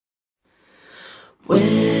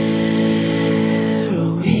Where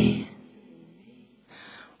are we?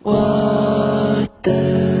 What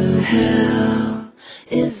the hell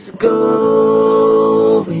is going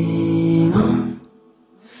on?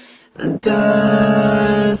 The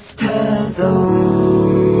dust has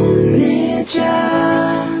only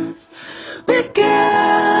just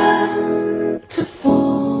begun to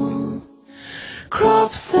fall.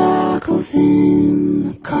 Crop circles in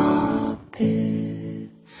the carpet,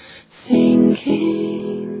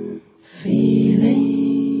 sinking feeling.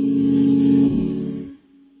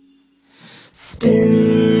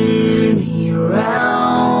 Spin me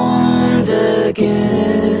round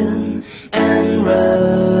again and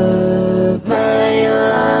rub my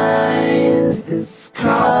eyes. This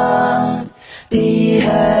can't be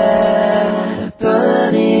happening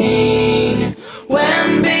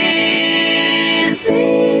when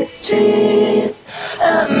busy streets,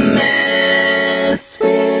 a mess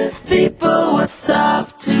with people, would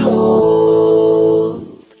stop to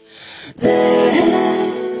hold their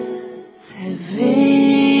heads heavy.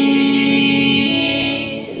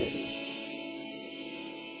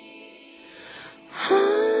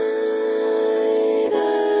 Hide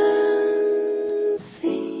and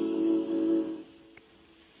seek,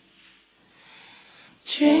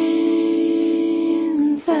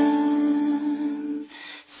 trains and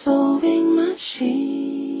sewing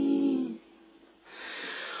machines.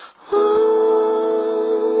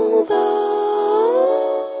 All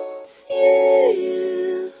those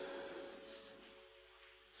years,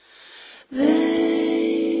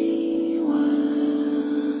 they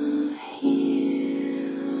were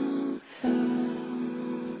here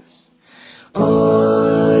first.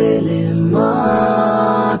 Oily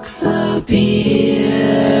marks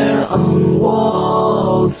appear on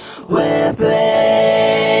walls where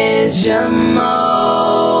pleasure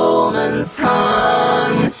moments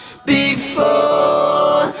hung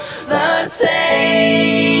before the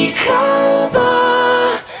takeover,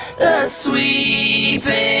 the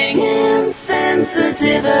sweeping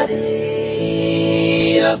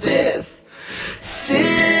insensitivity of this still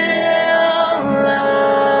life.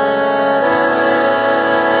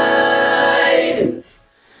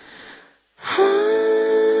 Hide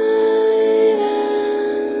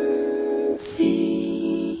and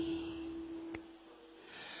seek,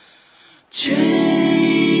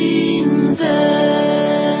 trains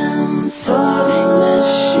and sewing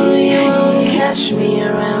machine, catch me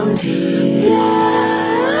around here.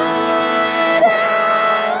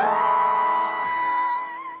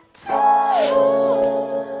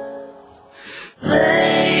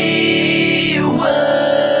 They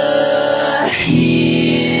were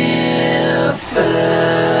here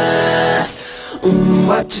first.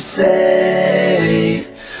 What you say?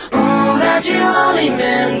 That you only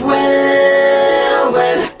meant well,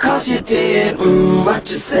 well, 'cause you did. What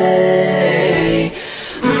you say?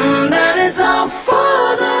 That it's all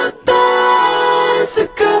for the best,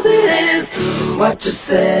 'cause it is. What you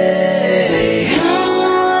say?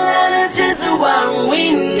 That it's just what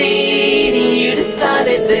we need. You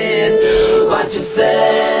decided this. What you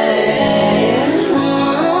say?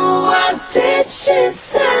 What did she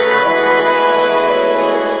say?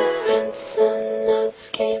 Some notes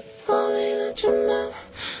keep falling out your mouth.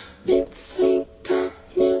 Mid-sweet talk,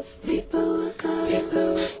 newspaper work hours.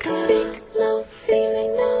 Speak low,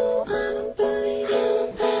 feeling no. I don't believe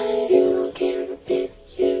you. You don't care a bit.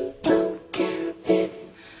 You don't care a bit.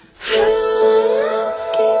 Some notes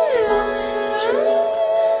keep falling out your mouth.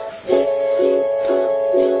 Mid-sweet talk,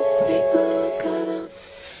 newspaper work hours.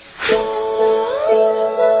 Speak low,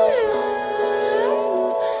 feeling no.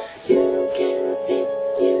 You don't care a bit.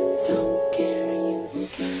 You don't care. You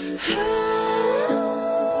don't care.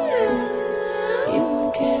 You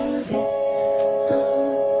don't care a bit.